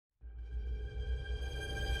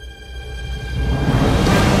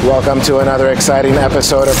Welcome to another exciting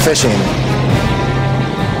episode of Fishing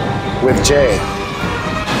with Jay.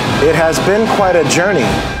 It has been quite a journey.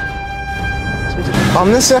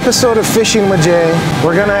 On this episode of Fishing with Jay,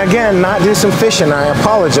 we're gonna again not do some fishing. I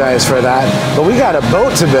apologize for that, but we got a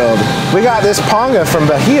boat to build. We got this Panga from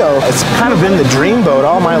Bahio. It's kind of been the dream boat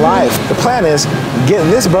all my life. The plan is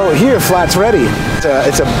getting this boat here flats ready.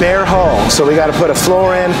 It's a bare hull, so we got to put a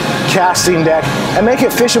floor in, casting deck, and make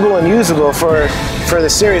it fishable and usable for the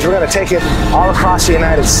series. We're going to take it all across the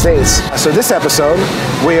United States. So this episode,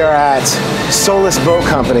 we are at Solace Boat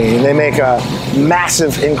Company. They make a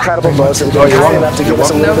massive, incredible boats. They're kind enough to give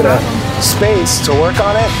us a little bit of space to work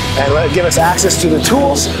on it and give us access to the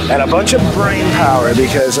tools and a bunch of brain power,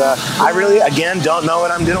 because I really, again, don't know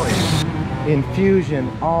what I'm doing. Infusion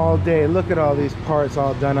all day. Look at all these parts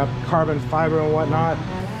all done up, carbon fiber and whatnot.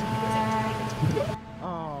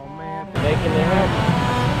 Oh man, making it happen.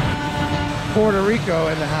 Puerto Rico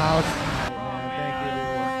in the house.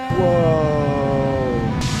 Thank you.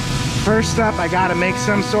 Whoa. First up, I gotta make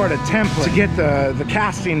some sort of template to get the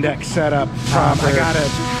casting deck set up proper. I gotta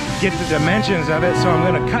get the dimensions of it, so I'm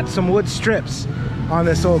gonna cut some wood strips on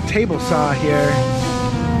this old table saw here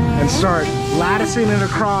and start latticing it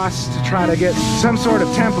across to try to get some sort of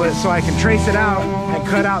template so I can trace it out and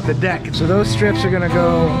cut out the deck. So those strips are gonna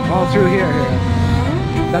go all through here.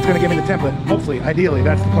 That's gonna give me the template, hopefully, ideally,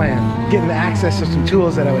 that's the plan. Getting the access to some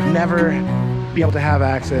tools that I would never be able to have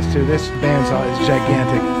access to. This bandsaw is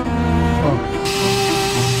gigantic. Oh.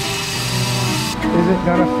 Is it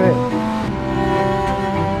gonna fit?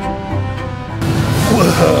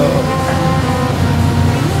 Whoa!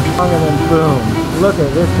 And then boom. Look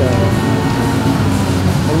at this guy.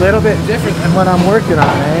 A little bit different than what I'm working on,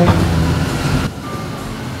 eh?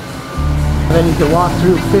 And then you can walk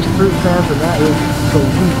through fish fruit stands, and that is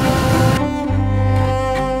sweet.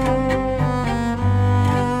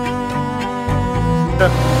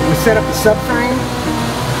 We set up the subframe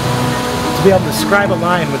to be able to scribe a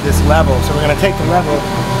line with this level. So we're going to take the level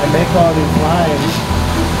and make all these lines,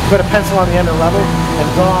 put a pencil on the end of the level, and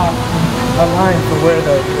draw a line for where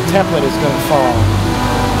the template is going to fall.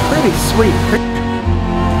 Pretty sweet.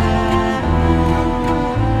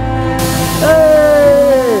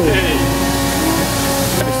 Hey!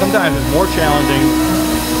 Sometimes it's more challenging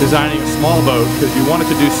designing a small boat because you want it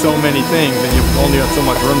to do so many things and you've only got so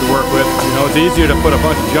much room to work with. You know, it's easier to put a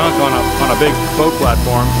bunch of junk on a big boat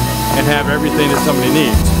platform and have everything that somebody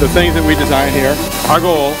needs. The things that we design here, our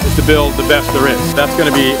goal is to build the best there is. That's going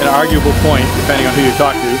to be an arguable point depending on who you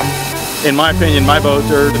talk to. In my opinion, my boats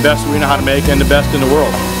are the best we know how to make and the best in the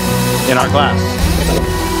world in our class.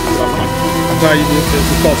 This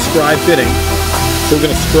is called scribe fitting. So we're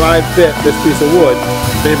going to scribe fit this piece of wood,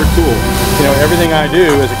 favorite tool. You know, everything I do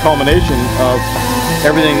is a culmination of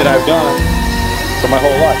everything that I've done for my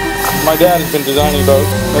whole life. My dad has been designing boats.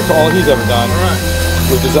 That's all he's ever done. All right.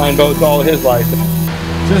 We've designed boats all of his life.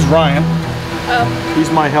 This is Ryan. Oh. He's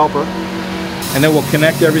my helper. And then we'll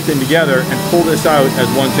connect everything together and pull this out as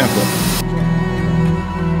one template.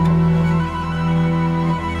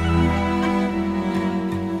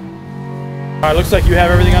 All right, looks like you have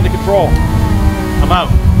everything under control. I'm out.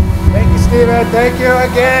 Thank you, Steven. Thank you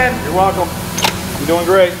again. You're welcome. You're doing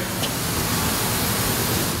great.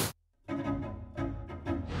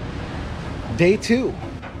 Day 2.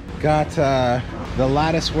 Got the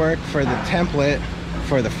lattice work for the template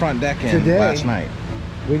for the front deck in last night.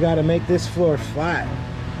 We got to make this floor flat.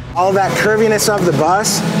 All that curviness of the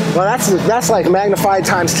bus, well, that's like magnified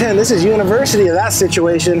times 10. This is university of that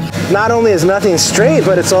situation. Not only is nothing straight,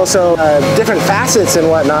 but it's also different facets and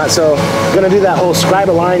whatnot. So I'm gonna do that whole scribe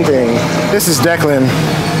a line thing. This is Declan.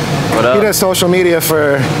 What up? He does social media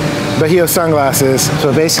for Bahio sunglasses.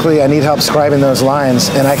 So basically I need help scribing those lines,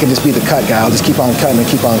 and I can just be the cut guy. I'll just keep on cutting and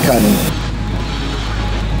keep on cutting.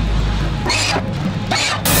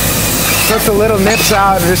 Put the little nips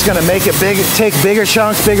out. We're just gonna make it big, take bigger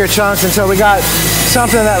chunks until we got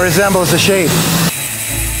something that resembles the shape.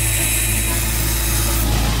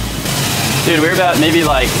 Dude, we're about maybe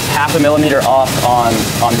like half a millimeter off on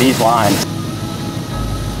these lines.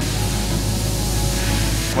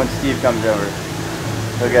 When Steve comes over,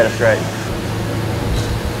 he'll get us right.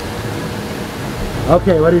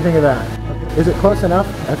 Okay, what do you think of that? Is it close enough?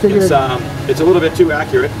 I figured it's a little bit too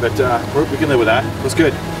accurate, but we can live with that. Looks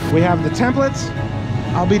good. We have the templates.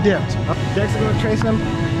 I'll be dipped. Deck's gonna trace them.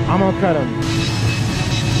 I'm gonna cut them.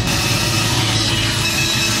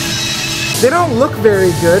 They don't look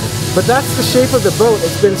very good, but that's the shape of the boat.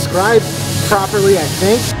 It's been scribed properly, I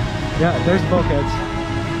think. Yeah, there's bulkheads.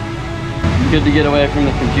 Good to get away from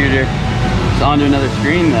the computer. It's onto another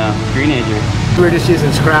screen though, screenager. We're just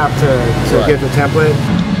using scrap to get the template.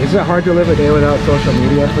 Is it hard to live a day without social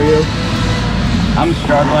media for you? I'm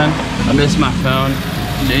struggling. I miss my phone.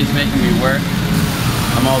 Jay's making me work.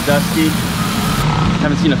 I'm all dusty.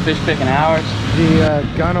 Haven't seen a fish pick in hours. The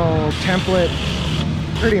gunnel template,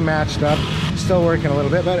 pretty matched up. Still working a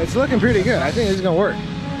little bit, but it's looking pretty good. I think it's gonna work.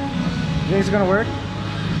 You think it's gonna work?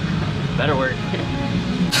 Better work.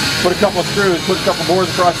 Put a couple of screws, put a couple boards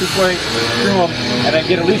across this way, screw them, and then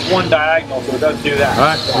get at least one diagonal so it doesn't do that. All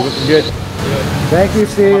right, so looking good. Thank you,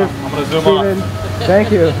 Steve. I'm gonna zoom Steven, off.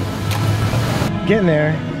 thank you. Getting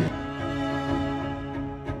there.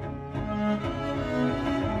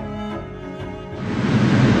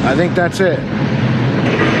 I think that's it.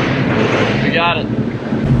 We got it.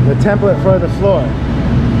 The template for the floor.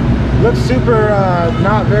 Looks super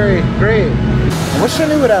not very great. I wish I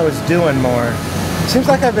knew what I was doing more. Seems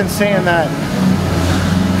like I've been saying that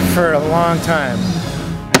for a long time.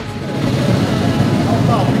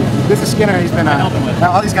 This is Skinner. He's been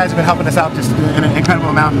all these guys have been helping us out just in an incredible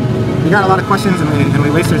amount. We got a lot of questions and we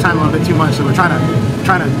wasted our time a little bit too much, so we're trying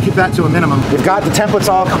to keep that to a minimum. We've got the templates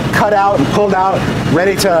all cut out and pulled out,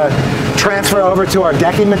 ready to transfer over to our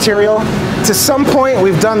decking material. To some point,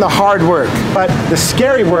 we've done the hard work, but the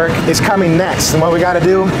scary work is coming next. And what we got to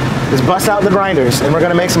do is bust out the grinders, and we're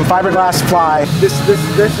going to make some fiberglass fly.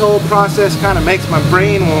 This whole process kind of makes my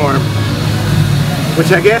brain warm,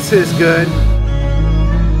 which I guess is good.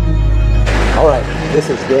 All right, this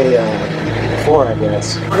is day 4, I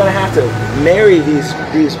guess. We're gonna have to marry these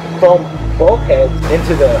foam bulkheads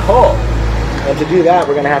into the hull. And to do that,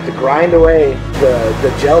 we're gonna have to grind away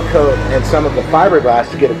the gel coat and some of the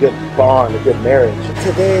fiberglass to get a good bond, a good marriage.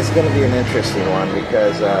 Today is gonna be an interesting one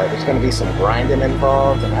because there's gonna be some grinding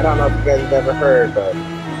involved. And I don't know if you guys have ever heard, but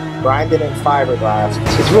grinding in fiberglass,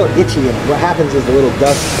 it's real itchy, and what happens is the little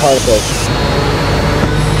dust particles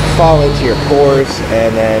fall into your pores,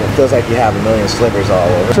 and then it feels like you have a million slivers all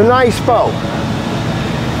over. It's a nice boat.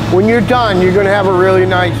 When you're done, you're going to have a really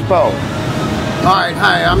nice boat. All right,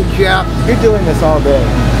 hi, I'm Jeff. You're doing this all day.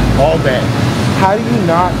 All day. How do you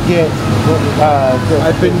not get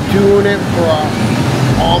I've been doing it for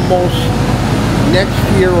almost, next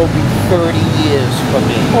year will be 30 years for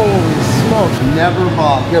me. Holy smokes. Never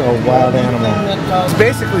bothered. You're a wild animal. It's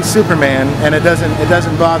basically Superman, and it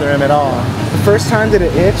doesn't bother him at all. The first time did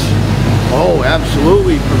it itch? Oh,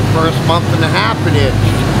 absolutely. For the first month and a half it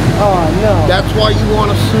itched. Oh no. That's why you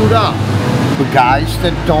want to suit up. The guys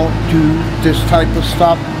that don't do this type of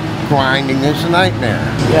stuff, grinding is a nightmare.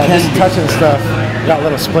 Yeah, just touching stuff, got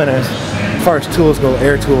little splinters. As far as tools go,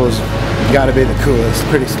 air tools, gotta be the coolest.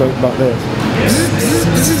 Pretty stoked about this.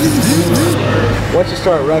 Once you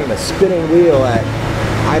start running a spinning wheel at,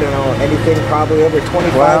 I don't know, anything probably over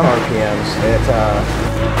 25 RPMs, it's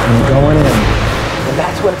going in. And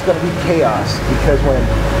that's when it's going to be chaos, because when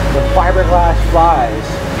fiberglass flies,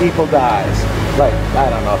 people dies. Like, I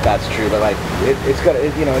don't know if that's true, but like, it's gonna,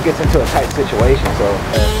 you know, it gets into a tight situation. So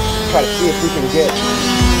try to see if we can get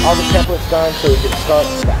all the templates done so we can start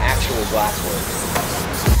the actual glass work.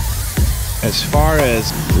 As far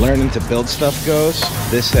as learning to build stuff goes,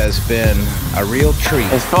 this has been a real treat.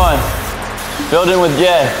 It's fun. Building with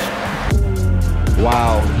Jay.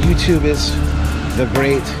 While YouTube is the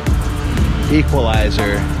great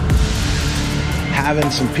equalizer, having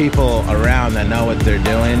some people around that know what they're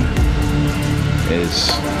doing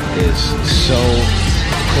is so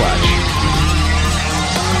clutch.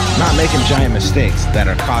 Not making giant mistakes that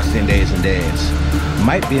are costing days and days.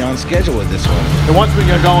 Might be on schedule with this one. And once we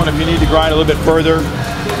get going, if you need to grind a little bit further,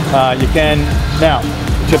 you can. Now,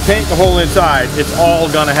 to paint the whole inside, it's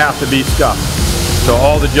all gonna have to be scuffed. So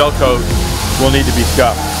all the gel coat will need to be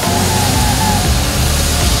scuffed.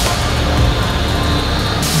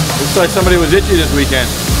 Looks like somebody was itchy this weekend.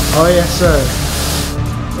 Oh yes, sir.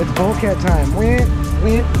 It's bulkhead time. Went,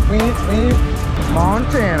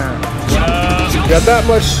 Montana. Got that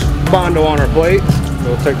much Bondo on our plate.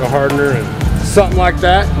 We'll take a hardener and something like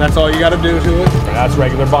that, and that's all you got to do to it. And that's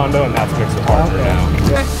regular Bondo, and that's mixed with hardener now.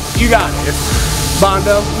 You got it. It's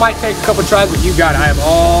Bondo. Might take a couple tries, but you got it. I have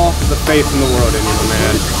all the faith in the world in you,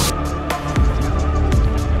 man.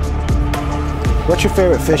 What's your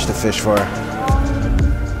favorite fish to fish for?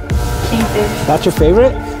 Kingfish. That's your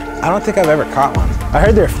favorite? I don't think I've ever caught one. I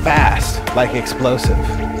heard they're fast, like explosive.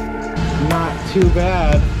 Not too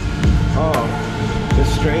bad. Oh,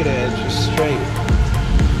 just straight edge, just straight.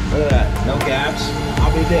 Look at that, no gaps.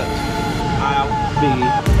 I'll be dipped. I'll be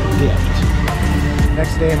dipped.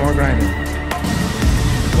 Next day, more grinding.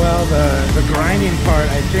 Well, the grinding part,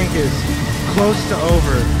 I think, is close to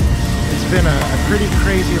over. It's been a pretty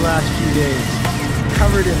crazy last few days.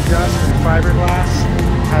 Covered in dust and fiberglass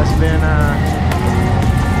has been a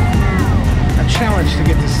challenge to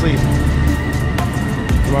get to sleep.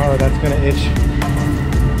 Tomorrow that's gonna itch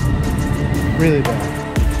really bad.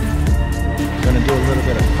 Gonna do a little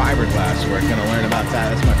bit of fiberglass work. Gonna learn about that.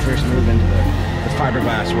 That's my first move into the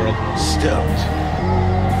fiberglass world. Stoked.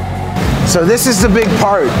 So this is the big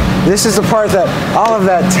part. This is the part that all of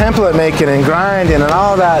that template making and grinding and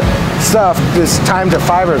all that stuff is time to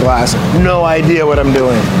fiberglass. No idea what I'm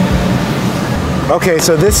doing. Okay,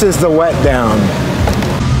 so this is the wet down.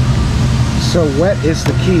 So wet is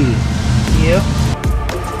the key. Yep.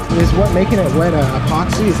 Is what making it wet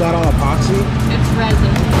epoxy? Is that all epoxy? It's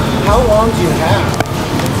resin. How long do you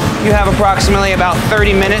have? You have approximately about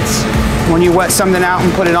 30 minutes when you wet something out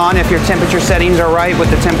and put it on, if your temperature settings are right with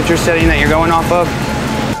the temperature setting that you're going off of.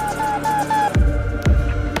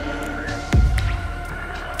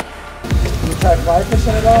 You try fly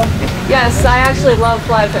fishing at all? Yes, I actually love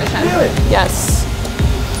fly fishing. Really? Yes.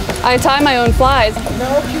 I tie my own flies.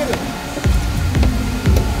 No kidding.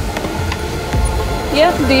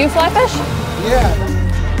 Yeah, do you fly fish? Yeah.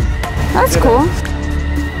 That's cool.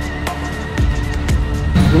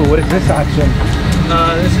 Ooh, what is this option?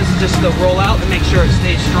 This is just the rollout to make sure it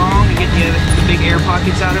stays strong and get the big air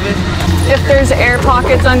pockets out of it. If there's air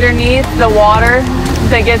pockets underneath the water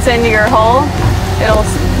that gets into your hull, it'll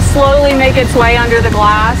slowly make its way under the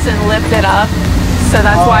glass and lift it up. So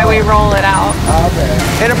that's why we roll it out. Okay.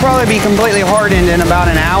 It'll probably be completely hardened in about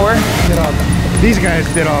an hour. These guys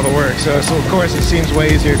did all the work, so of course it seems way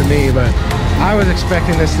easier to me, but I was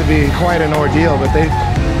expecting this to be quite an ordeal, but they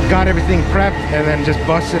got everything prepped and then just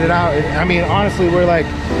busted it out. I mean, honestly, we're like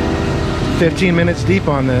 15 minutes deep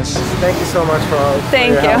on this. Thank you so much for all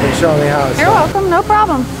Thank your you. help and showing me how it's You're done. welcome, no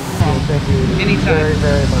problem. Thank you Anytime. very,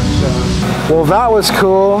 very much. Well, that was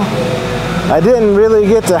cool. I didn't really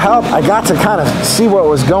get to help. I got to kind of see what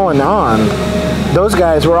was going on. Those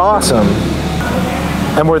guys were awesome.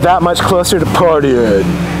 And we're that much closer to partying.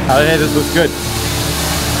 Hey, this looks good.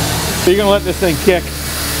 So you're gonna let this thing kick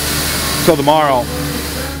till tomorrow.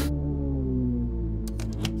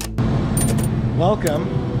 Welcome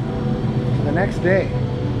to the next day.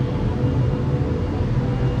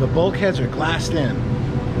 The bulkheads are glassed in.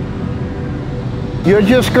 You're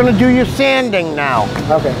just gonna do your sanding now.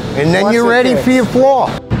 Okay. And then What's you're the ready fix? for your floor.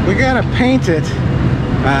 We gotta paint it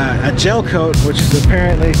a gel coat, which is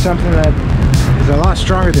apparently something that is a lot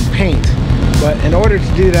stronger than paint. But in order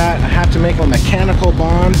to do that, I have to make a mechanical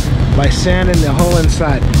bond by sanding the whole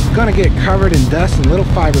inside. It's gonna get covered in dust and little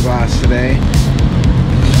fiberglass today.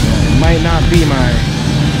 It might not be my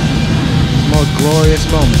most glorious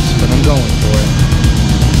moments, but I'm going for it.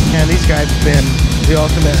 And these guys have been the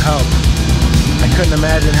ultimate help. I couldn't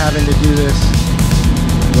imagine having to do this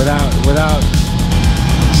without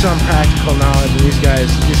some practical knowledge. And these guys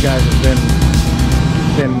have been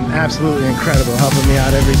absolutely incredible, helping me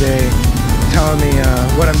out every day, telling me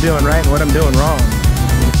what I'm doing right and what I'm doing wrong.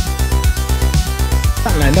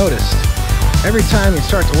 Something I noticed, every time you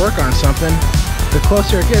start to work on something, the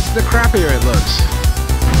closer it gets, the crappier it looks.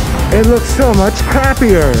 It looks so much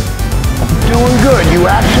crappier. Doing good. You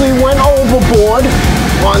actually went overboard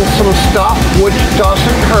on some stuff, which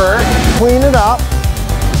doesn't hurt. Clean it up,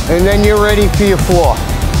 and then you're ready for your floor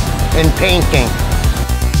and painting.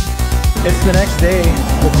 It's the next day,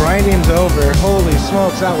 the grinding's over. Holy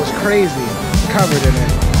smokes, that was crazy. Covered in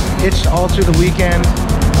it. Itched all through the weekend.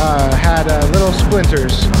 Had little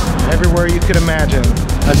splinters everywhere you could imagine.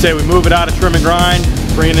 I'd say we move it out of trim and grind,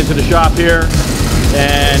 bring it into the shop here,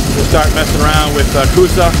 and we'll start messing around with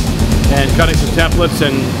Kusa and cutting some templates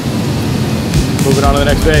and moving on to the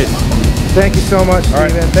next phase. Thank you so much, All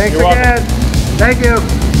right. Steven. Thanks You're again. Thank you.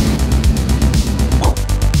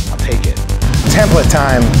 I'll take it. Template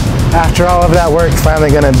time. After all of that work,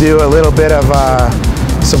 finally gonna do a little bit of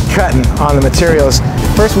some cutting on the materials.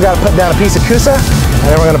 First, we gotta put down a piece of Kusa, and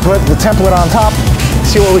then we're gonna put the template on top,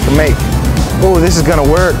 see what we can make. Oh, this is gonna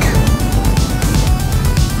work.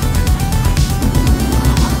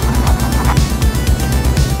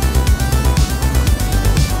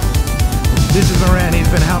 This is Moran. He's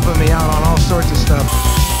been helping me out on all sorts of stuff.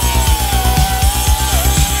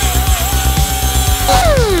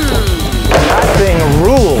 That thing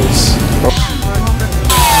rules.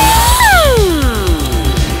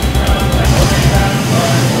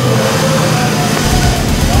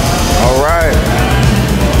 All right.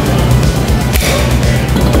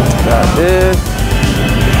 Got this.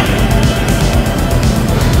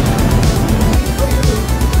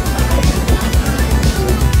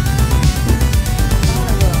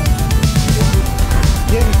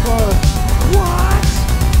 Getting close. What?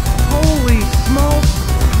 Holy smokes.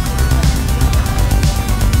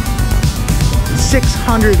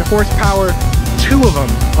 600 horsepower 2 of them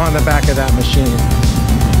on the back of that machine.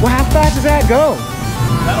 Well, how fast does that go?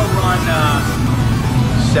 That'll run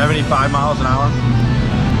 75 miles an hour.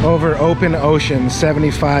 Over open ocean,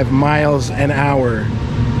 75 miles an hour.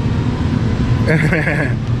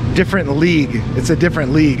 Different league. It's a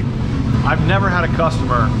different league. I've never had a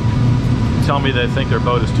customer tell me they think their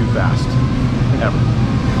boat is too fast. Ever.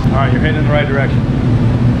 All right, you're heading in the right direction.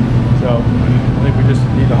 So I think we just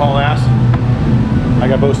need to haul ass. I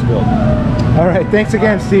got boats to build. All right, thanks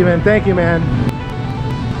again, Steven. Thank you, man.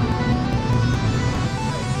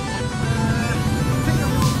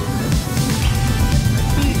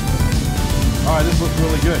 All right, this looks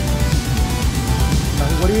really good.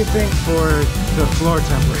 What do you think for the floor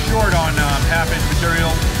template? We're short on half-inch material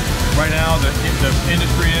right now. The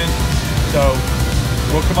industry is. So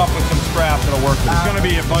we'll come up with some scraps that'll work. It's going to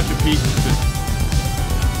be a bunch of pieces.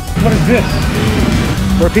 What is this?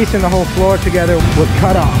 We're piecing the whole floor together with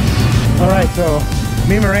cutoffs. All right, so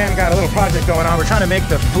me and Moran got a little project going on. We're trying to make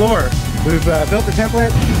the floor. We've built the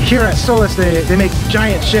template. Here at Solace, they make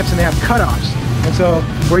giant ships and they have cutoffs. And so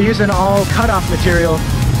we're using all cutoff material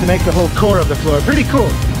to make the whole core of the floor. Pretty cool.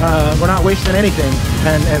 We're not wasting anything.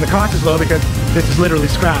 And the cost is low because this is literally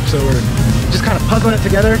scrap. So we're just kind of puzzling it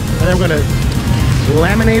together and then we're going to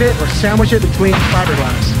laminate it or sandwich it between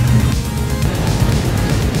fiberglass.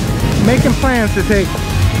 Making plans to take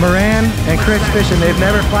Moran and Chris fishing. They've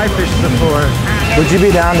never fly fished before. Would you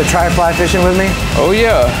be down to try fly fishing with me? Oh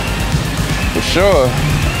yeah, for sure.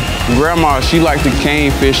 Grandma, she liked the cane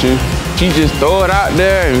fishing. She just throw it out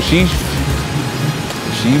there and she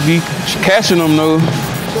be catching them though.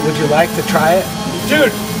 So would you like to try it?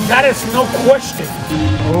 Dude, that is no question.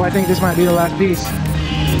 Oh, I think this might be the last piece.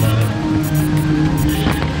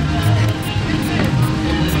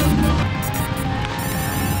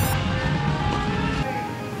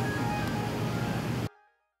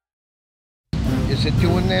 Is it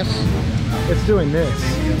doing this? It's doing this.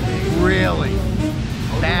 Really?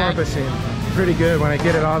 That, Porpoising. Pretty good when I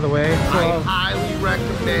get it all the way. I highly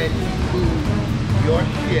recommend you move your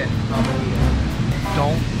shit up here.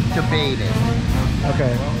 Don't debate it.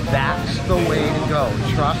 Okay. That's the way to go.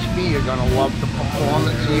 Trust me, you're gonna love the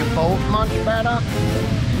performance of your boat much better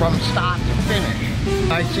from start to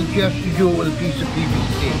finish. I suggest you do it with a piece of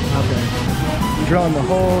PVC. Okay. Drilling the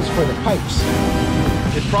holes for the pipes.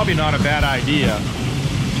 It's probably not a bad idea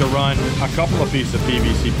to run a couple of pieces of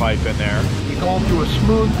PVC pipe in there. You're going through a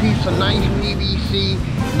smooth piece of nice PVC,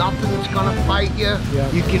 nothing's gonna fight you.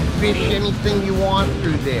 Yeah. You can fish anything you want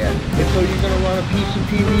through there. And so you're gonna run a piece of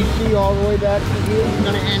PVC all the way back to here. You're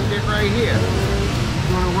gonna end it right here.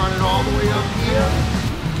 You're gonna run it all the way up here.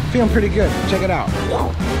 Feeling pretty good. Check it out.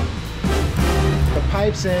 The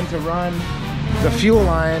pipes in to run the fuel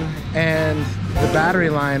line and the battery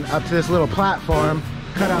line up to this little platform.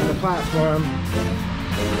 Cut out the platform.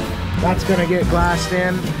 That's gonna get glassed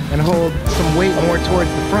in and hold some weight more towards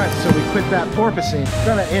the front so we quit that porpoising. It's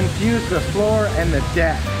gonna infuse the floor and the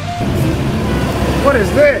deck. What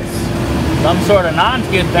is this? Some sort of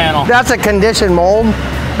non-skid panel. That's a condition mold.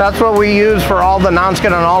 That's what we use for all the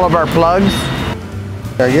non-skid on all of our plugs.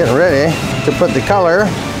 They're getting ready to put the color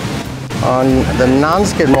on the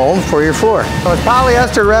non-skid mold for your floor. So it's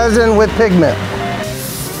polyester resin with pigment.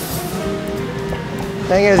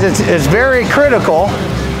 Thing is, it's very critical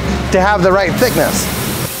to have the right thickness.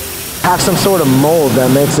 Have some sort of mold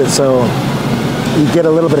that makes it so you get a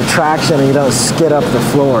little bit of traction and you don't skid up the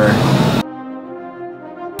floor.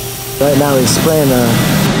 Right now he's spraying the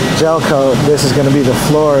gel coat. This is going to be the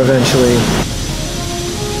floor eventually.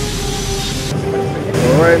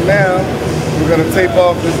 Well, right now, we're going to tape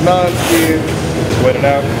off this non-skid. Wet it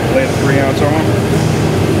out, lay the 3-ounce on,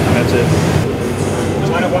 and that's it.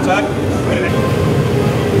 Just line up one side.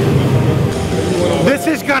 This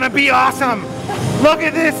is gonna be awesome! Look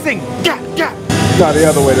at this thing! Yeah, yeah! Not the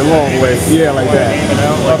other way, the long way. Yeah, like that. Aim it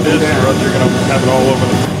out like this, or else you're gonna have it all over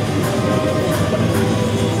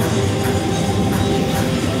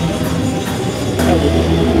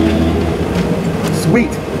the...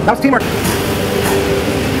 Sweet! That was teamwork!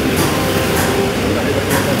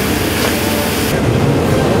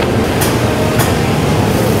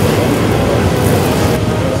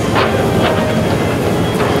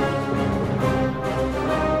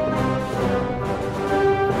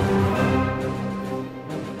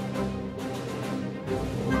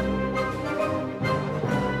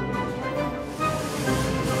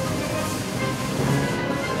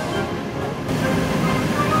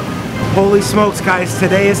 Holy smokes, guys,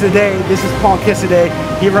 today is the day. This is Paul Kissaday.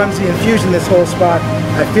 He runs the infusion this whole spot.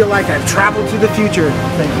 I feel like I've traveled to the future.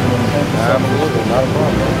 Thank you. Absolutely, not a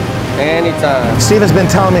problem. Anytime. Steve has been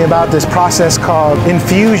telling me about this process called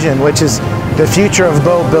infusion, which is the future of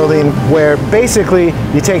boat building, where basically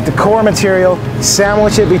you take the core material,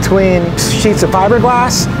 sandwich it between sheets of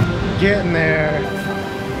fiberglass. Getting there.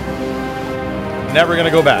 Never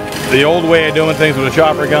gonna go back. The old way of doing things with a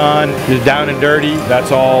chopper gun is down and dirty.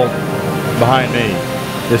 That's all behind me.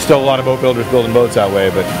 There's still a lot of boat builders building boats that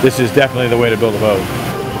way, but this is definitely the way to build a boat.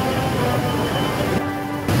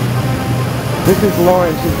 This is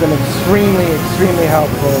Lauren. She's been extremely, extremely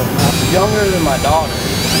helpful. Younger than my daughter.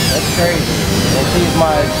 That's crazy. And she's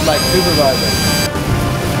my supervisor.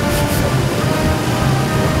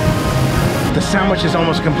 The sandwich is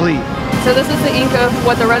almost complete. So this is the ink of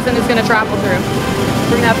what the resin is going to travel through.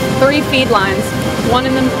 We're going to have 3 feed lines, 1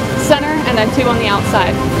 in the center and then 2 on the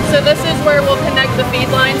outside. So this is where we'll connect the feed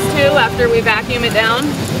lines to after we vacuum it down.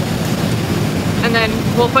 And then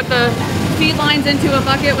we'll put the feed lines into a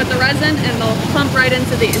bucket with the resin and they'll pump right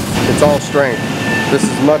into these. It's all strength. This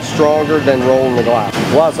is much stronger than rolling the glass.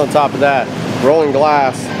 Plus, on top of that, rolling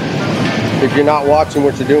glass, if you're not watching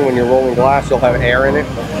what you're doing when you're rolling glass, you'll have air in it.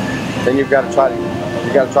 Then you've got to try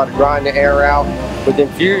to grind the air out. With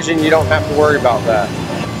infusion, you don't have to worry about that.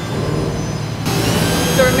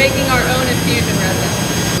 So we're making our own infusion resin.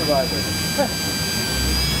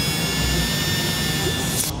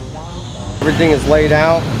 Everything is laid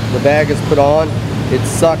out, the bag is put on, it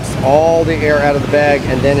sucks all the air out of the bag,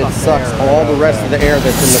 and then it sucks all the rest of the air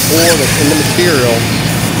that's in the core, that's in the material,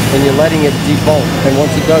 and you're letting it debulk. And once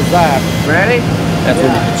it does that, Ready? that's when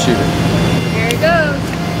you can shoot it. Here it goes.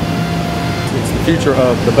 It's the future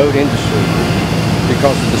of the boat industry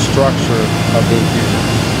because of the structure of the infusion.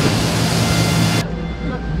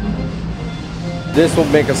 This will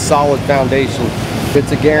make a solid foundation. It's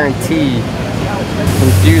a guarantee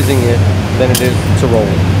infusing it than it is to roll it.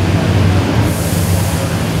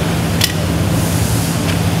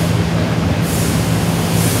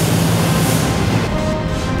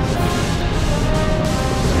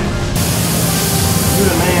 You're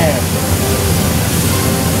the man.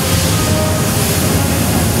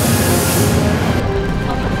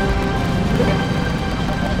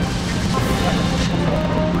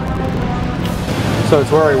 So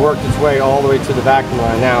it's already worked its way all the way to the vacuum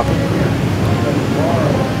line now.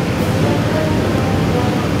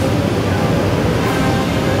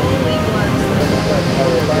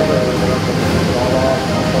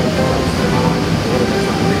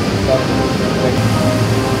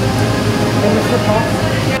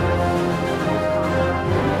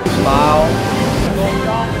 Smile.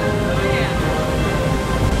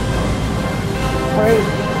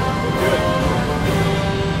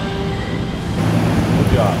 Good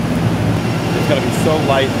job. It's gonna be so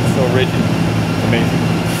light and so rigid. Amazing.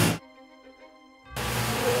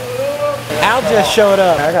 Al just showed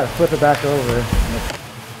up. I gotta flip it back over.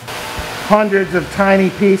 Hundreds of tiny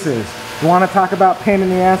pieces. You wanna talk about pain in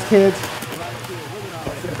the ass, kids?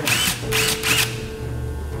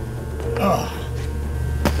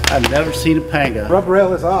 I've never seen a Panga Rubber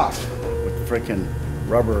rail is off. with freaking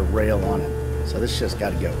rubber rail on it. So this just got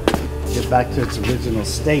to go. Get back to its original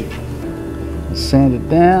state. Sand it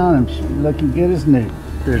down and it's looking good as new.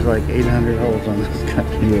 There's like 800 holes on this guy.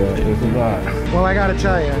 Yeah, there's a lot. Well, I gotta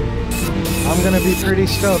tell you, I'm gonna be pretty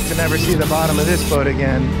stoked to never see the bottom of this boat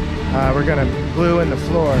again. We're gonna glue in the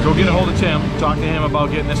floor. Go get a hold of Tim, talk to him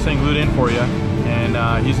about getting this thing glued in for you,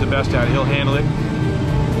 and he's the best at it. He'll handle it,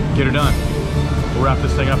 get her done. We'll wrap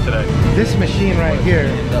this thing up today. This machine right here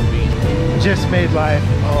just made life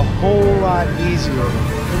a whole lot easier.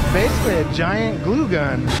 It's basically a giant glue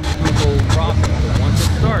gun. Once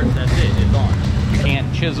it starts, that's it, it's on. You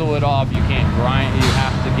can't chisel it off, you can't grind, you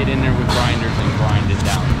have to get in there with grinders and grind it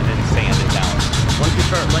down and then sand it down. Once you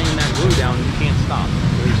start laying that glue down, you can't stop.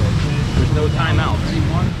 There's no timeouts.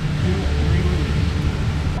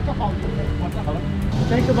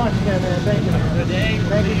 Thanks a bunch again, man. Thank you.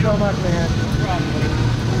 Thank you so much, man.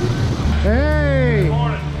 Hey!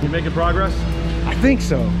 You making progress? I think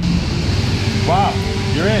so. Wow,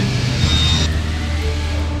 you're in.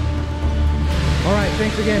 All right,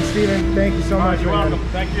 thanks again, Steven. Thank you so much. You're man. welcome.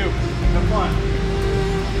 Thank you. Have fun.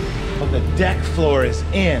 Well, the deck floor is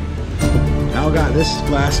in. Al got this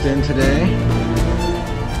glassed in today.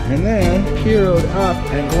 And then heroed up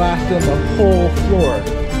and glassed in the whole floor.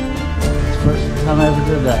 First time I ever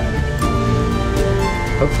did that.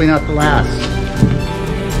 Hopefully not the last.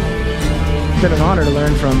 It's been an honor to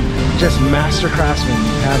learn from just master craftsmen,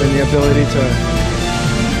 having the ability to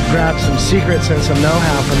grab some secrets and some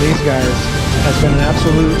know-how from these guys has been an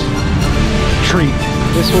absolute treat.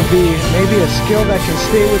 This will be maybe a skill that can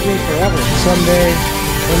stay with me forever. Someday,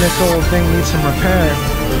 when this whole thing needs some repair,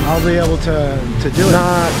 I'll be able to do it.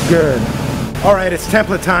 Not good. All right, it's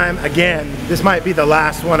template time again. This might be the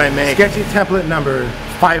last one I make. Sketchy template number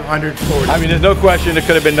 540. I mean, there's no question it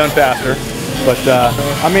could have been done faster. But,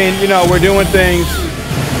 I mean, you know, we're doing things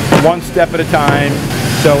one step at a time,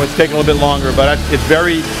 so it's taking a little bit longer, but it's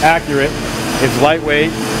very accurate, it's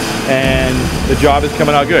lightweight, and the job is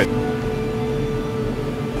coming out good.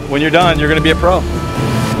 When you're done, you're going to be a pro.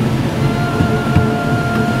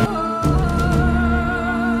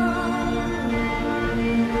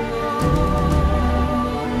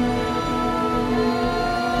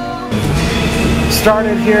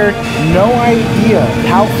 Started here, no idea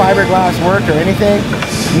how fiberglass worked or anything.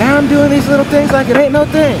 Now I'm doing these little things like it ain't no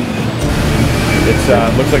thing. It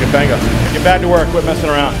looks like a Panga. Get back to work, quit messing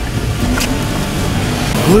around.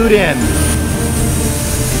 Glued in.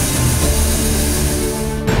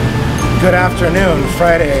 Good afternoon,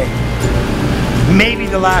 Friday. Maybe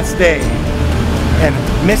the last day. And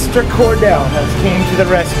Mr. Cordell has came to the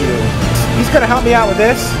rescue. He's gonna help me out with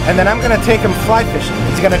this, and then I'm gonna take him fly fishing.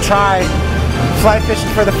 He's gonna try fly fishing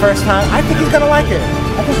for the first time. I think he's gonna like it.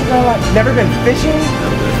 I think he's gonna like it. Never been fishing?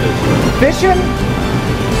 Never been fishing. Fishing?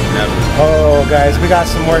 Never. Oh, guys, we got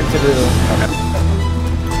some work to do.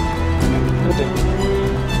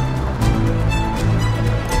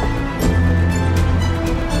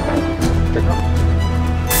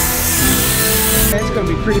 It's gonna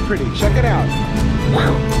be pretty. Check it out.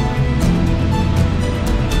 Wow.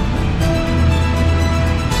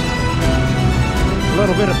 A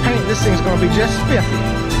little bit of paint, this thing's gonna be just spiffy.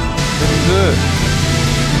 Pretty good.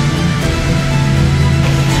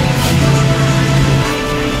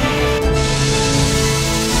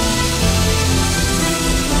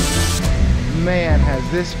 Man, has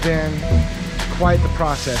this been quite the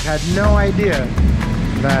process. Had no idea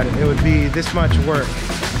that it would be this much work.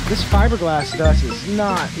 This fiberglass dust is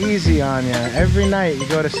not easy on you. Every night you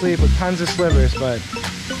go to sleep with tons of slivers, but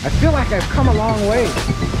I feel like I've come a long way.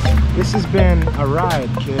 This has been a ride,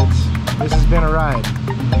 kids. This has been a ride.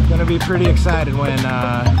 I'm gonna be pretty excited when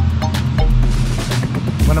I'm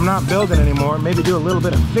not building anymore. Maybe do a little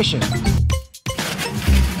bit of fishing.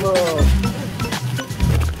 Whoa.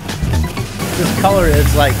 This color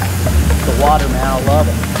is like the water, man. I love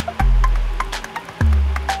it.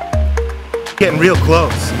 Getting real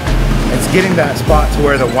close. It's getting that spot to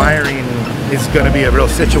where the wiring is going to be a real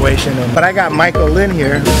situation. But I got Michael Lynn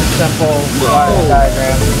here. Simple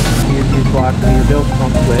diagram. You block your build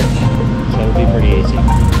pump switch, so it'll be pretty easy. You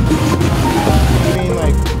mean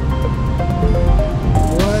like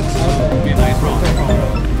what? Be a nice roll.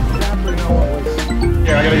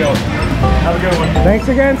 Here, I gotta go. Have a good one. Thanks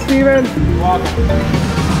again, Steven. You're welcome.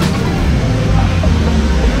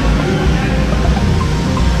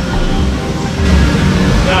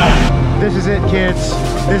 This is it, kids.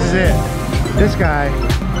 This is it. This guy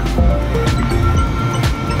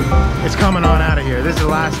is coming on out of here. This is the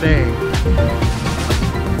last day.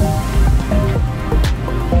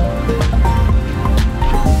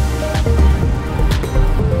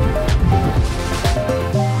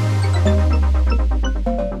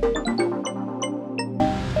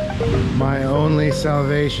 My only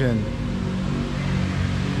salvation,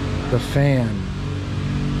 the fan.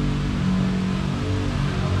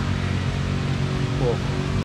 Cool.